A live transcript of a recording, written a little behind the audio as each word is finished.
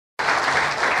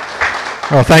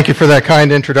Well, thank you for that kind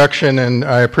introduction, and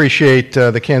I appreciate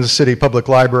the Kansas City Public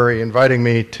Library inviting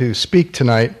me to speak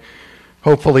tonight.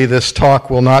 Hopefully this talk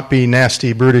will not be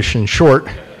nasty, brutish, and short.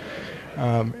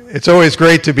 It's always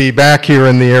great to be back here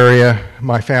in the area.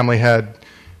 My family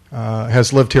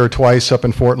has lived here twice up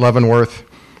in Fort Leavenworth.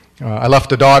 I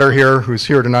left a daughter here who's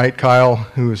here tonight, Kyle,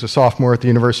 who is a sophomore at the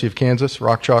University of Kansas,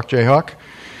 Rock Chalk Jayhawk.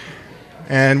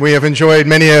 And we have enjoyed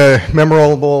many a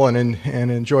memorable and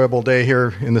enjoyable day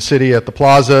here in the city at the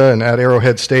Plaza and at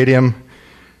Arrowhead Stadium.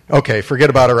 Okay, forget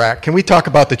about Iraq. Can we talk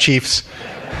about the Chiefs?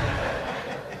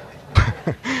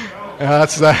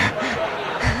 That's that.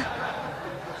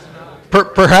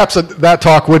 Perhaps that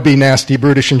talk would be nasty,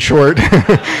 brutish, and short.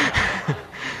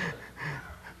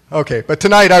 Okay, but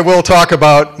tonight I will talk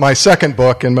about my second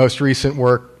book and most recent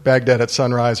work, Baghdad at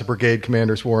Sunrise, A Brigade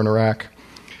Commander's War in Iraq.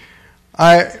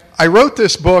 I wrote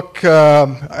this book,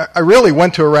 I really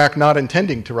went to Iraq not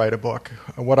intending to write a book.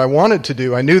 What I wanted to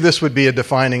do, I knew this would be a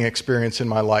defining experience in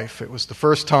my life. It was the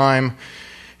first time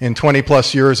in 20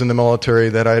 plus years in the military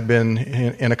that I had been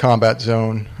in a combat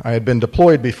zone. I had been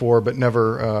deployed before but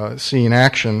never seen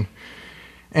action.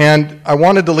 And I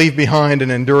wanted to leave behind an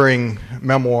enduring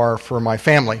memoir for my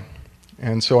family.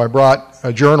 And so I brought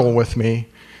a journal with me,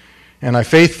 and I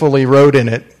faithfully wrote in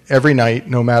it every night,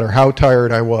 no matter how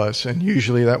tired I was. And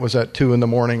usually that was at 2 in the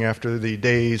morning after the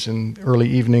days and early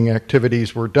evening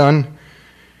activities were done.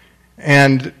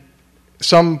 And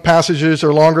some passages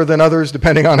are longer than others,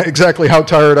 depending on exactly how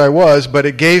tired I was, but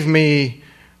it gave me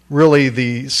really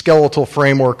the skeletal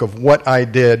framework of what I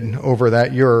did over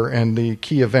that year and the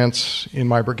key events in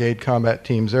my brigade combat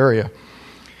team's area.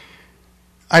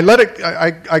 I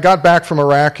got back from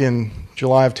Iraq in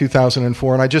July of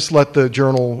 2004, and I just let the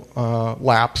journal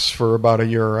lapse for about a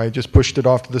year. I just pushed it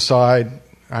off to the side.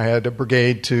 I had a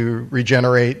brigade to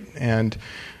regenerate and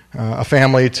a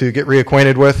family to get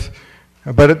reacquainted with.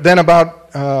 But then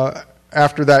about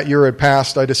after that year had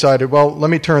passed, I decided, well, let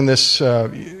me turn this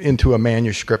into a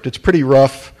manuscript. It's pretty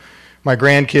rough. My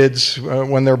grandkids,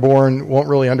 when they're born, won't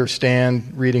really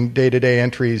understand reading day-to-day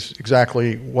entries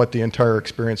exactly what the entire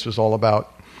experience was all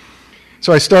about.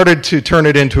 So I started to turn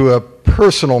it into a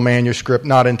personal manuscript,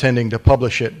 not intending to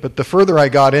publish it. But the further I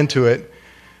got into it,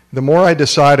 the more I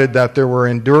decided that there were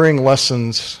enduring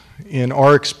lessons in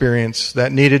our experience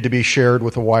that needed to be shared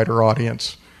with a wider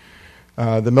audience.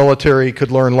 The military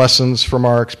could learn lessons from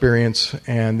our experience,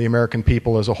 and the American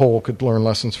people as a whole could learn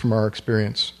lessons from our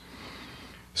experience.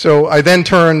 So I then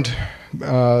turned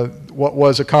what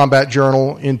was a combat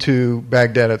journal into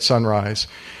Baghdad at Sunrise.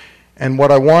 And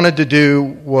what I wanted to do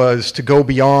was to go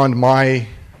beyond my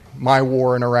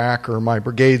war in Iraq or my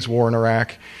brigade's war in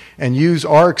Iraq and use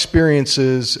our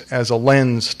experiences as a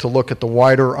lens to look at the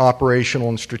wider operational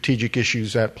and strategic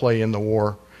issues at play in the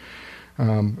war.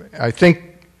 I think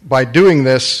by doing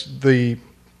this, the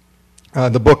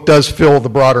book does fill the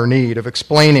broader need of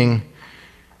explaining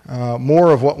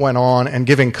more of what went on and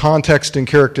giving context and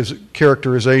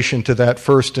characterization to that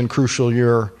first and crucial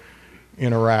year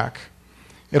in Iraq.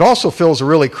 It also fills a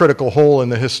really critical hole in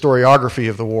the historiography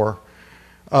of the war.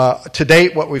 To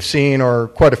date, what we've seen are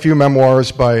quite a few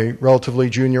memoirs by relatively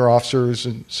junior officers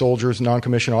and soldiers,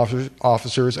 non-commissioned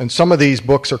officers, and some of these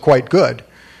books are quite good,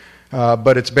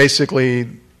 but it's basically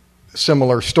a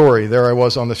similar story. There I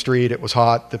was on the street, it was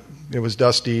hot, it was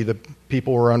dusty, the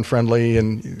people were unfriendly,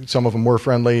 and some of them were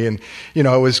friendly, and it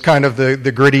was kind of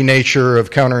the gritty nature of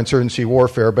counterinsurgency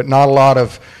warfare, but not a lot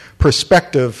of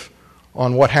perspective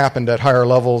on what happened at higher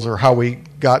levels or how we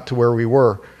got to where we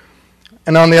were.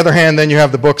 And on the other hand, then you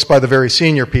have the books by the very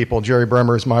senior people, Jerry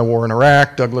Bremer's My War in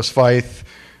Iraq, Douglas Feith,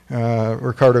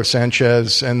 Ricardo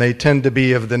Sanchez, and they tend to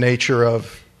be of the nature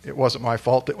of, it wasn't my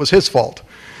fault, it was his fault.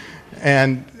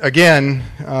 And again,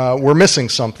 we're missing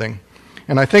something.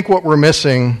 And I think what we're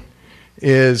missing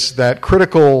is that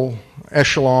critical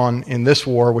echelon in this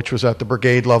war, which was at the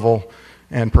brigade level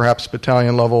and perhaps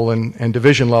battalion level and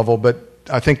division level, but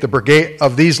I think the brigade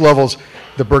of these levels,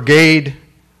 the brigade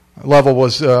level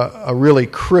was a really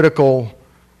critical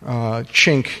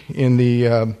chink in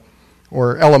the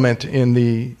or element in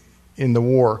the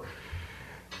war.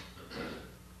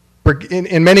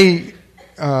 In many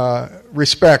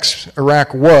respects,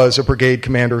 Iraq was a brigade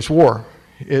commander's war.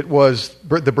 It was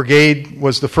the brigade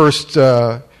was the first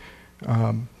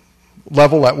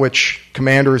level at which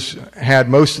commanders had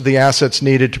most of the assets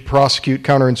needed to prosecute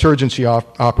counterinsurgency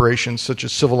operations, such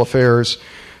as civil affairs,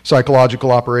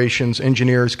 psychological operations,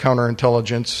 engineers,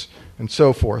 counterintelligence, and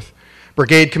so forth.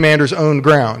 Brigade commanders owned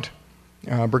ground.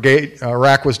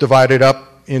 Iraq was divided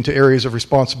up into areas of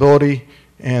responsibility,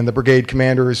 and the brigade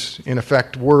commanders, in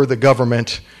effect, were the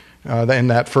government in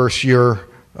that first year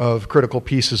of critical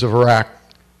pieces of Iraq.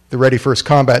 the Ready First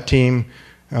Combat Team,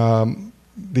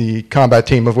 the combat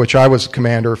team of which I was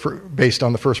commander based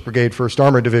on the 1st Brigade, 1st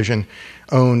Armored Division,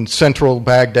 owned central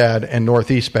Baghdad and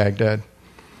northeast Baghdad.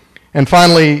 And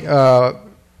finally,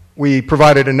 we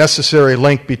provided a necessary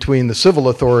link between the civil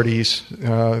authorities,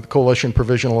 the Coalition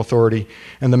Provisional Authority,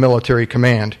 and the military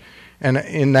command. And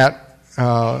in that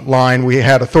line, we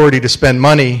had authority to spend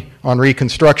money on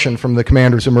reconstruction from the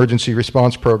Commander's Emergency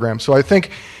Response Program. So I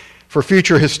think for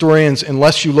future historians,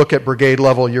 unless you look at brigade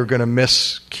level, you're going to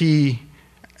miss key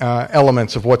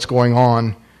elements of what's going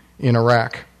on in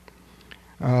Iraq.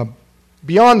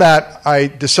 Beyond that, I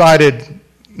decided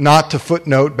not to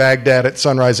footnote Baghdad at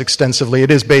Sunrise extensively.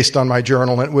 It is based on my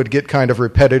journal, and it would get kind of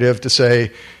repetitive to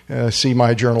say, see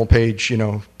my journal page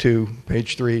 2,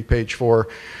 page 3, page 4.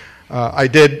 I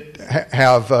did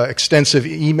have extensive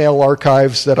email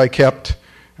archives that I kept.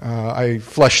 I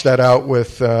fleshed that out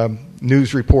with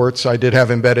news reports. I did have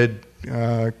embedded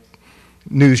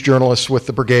news journalists with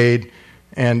the brigade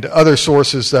and other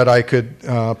sources that I could,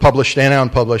 published and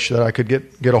unpublished, that I could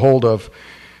get a hold of.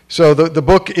 So the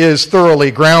book is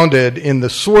thoroughly grounded in the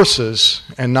sources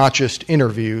and not just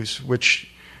interviews, which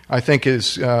I think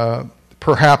is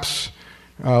perhaps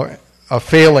a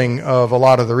failing of a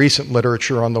lot of the recent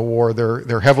literature on the war.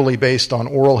 They're heavily based on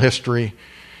oral history,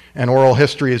 and oral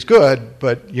history is good,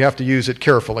 but you have to use it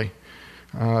carefully.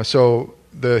 So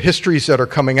the histories that are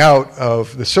coming out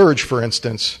of the surge, for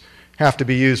instance, have to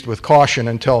be used with caution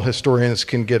until historians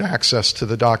can get access to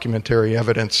the documentary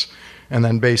evidence and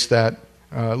then base that,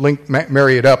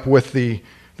 marry it up with the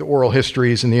oral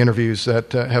histories and the interviews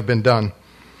that have been done.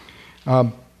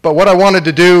 But what I wanted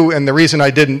to do, and the reason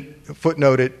I didn't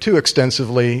footnote it too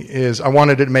extensively, is I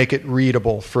wanted to make it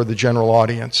readable for the general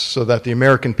audience so that the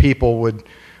American people would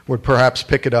perhaps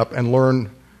pick it up and learn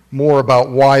more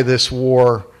about why this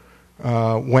war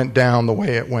went down the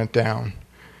way it went down.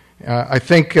 I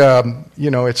think,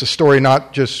 it's a story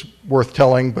not just worth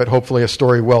telling, but hopefully a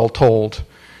story well told.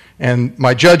 And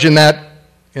my judge in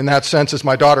that sense is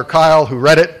my daughter Kyle, who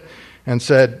read it and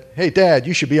said, "Hey, Dad,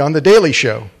 you should be on The Daily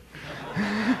Show."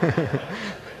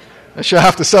 I shall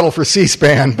have to settle for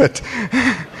C-SPAN, but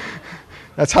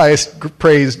that's highest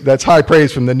praise. That's high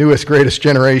praise from the newest, greatest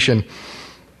generation.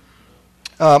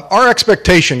 Our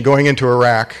expectation going into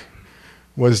Iraq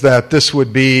was that this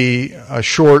would be a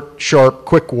short, sharp,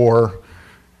 quick war.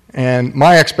 And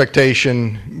my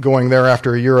expectation going there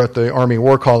after a year at the Army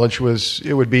War College was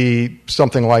it would be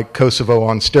something like Kosovo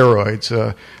on steroids,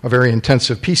 a very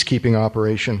intensive peacekeeping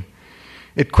operation.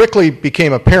 It quickly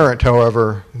became apparent,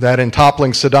 however, that in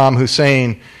toppling Saddam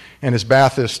Hussein and his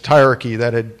Ba'athist hierarchy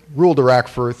that had ruled Iraq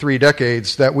for 3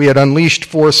 decades, that we had unleashed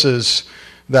forces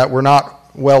that were not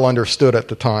well understood at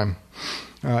the time.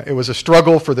 It was a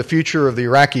struggle for the future of the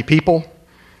Iraqi people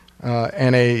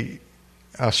and a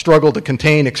struggle to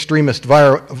contain extremist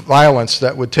violence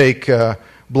that would take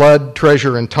blood,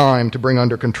 treasure, and time to bring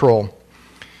under control.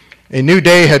 A new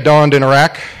day had dawned in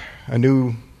Iraq, a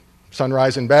new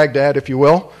sunrise in Baghdad, if you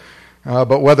will,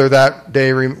 but whether that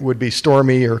day would be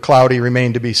stormy or cloudy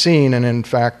remained to be seen, and in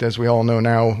fact, as we all know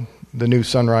now, the new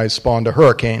sunrise spawned a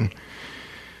hurricane.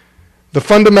 The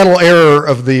fundamental error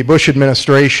of the Bush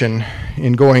administration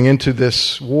in going into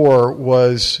this war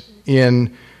was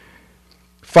in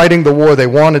fighting the war they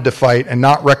wanted to fight and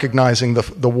not recognizing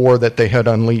the war that they had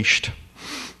unleashed.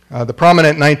 The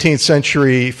prominent 19th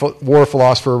century war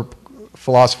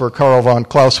philosopher Karl von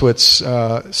Clausewitz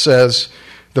says,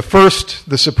 "The first,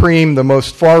 the supreme, the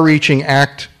most far-reaching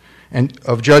act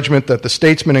of judgment that the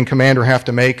statesman and commander have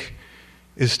to make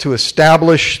is to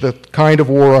establish the kind of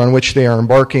war on which they are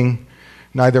embarking,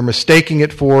 neither mistaking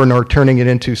it for nor turning it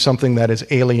into something that is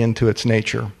alien to its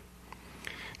nature."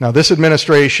 Now, this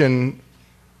administration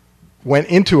went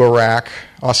into Iraq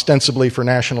ostensibly for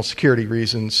national security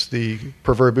reasons, the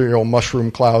proverbial mushroom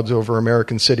clouds over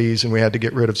American cities, and we had to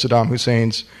get rid of Saddam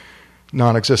Hussein's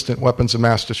non-existent weapons of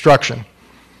mass destruction.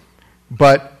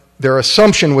 But their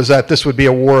assumption was that this would be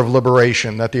a war of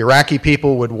liberation, that the Iraqi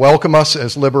people would welcome us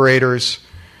as liberators,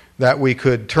 that we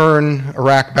could turn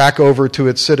Iraq back over to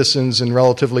its citizens in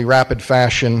relatively rapid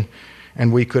fashion,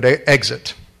 and we could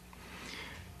exit.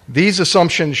 These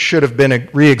assumptions should have been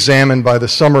re-examined by the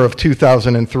summer of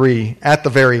 2003 at the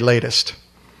very latest.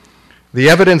 The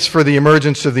evidence for the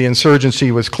emergence of the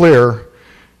insurgency was clear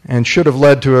and should have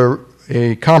led to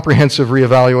a comprehensive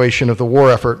reevaluation of the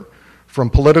war effort, from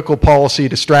political policy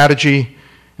to strategy,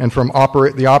 and from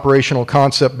the operational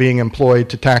concept being employed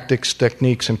to tactics,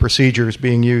 techniques, and procedures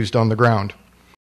being used on the ground.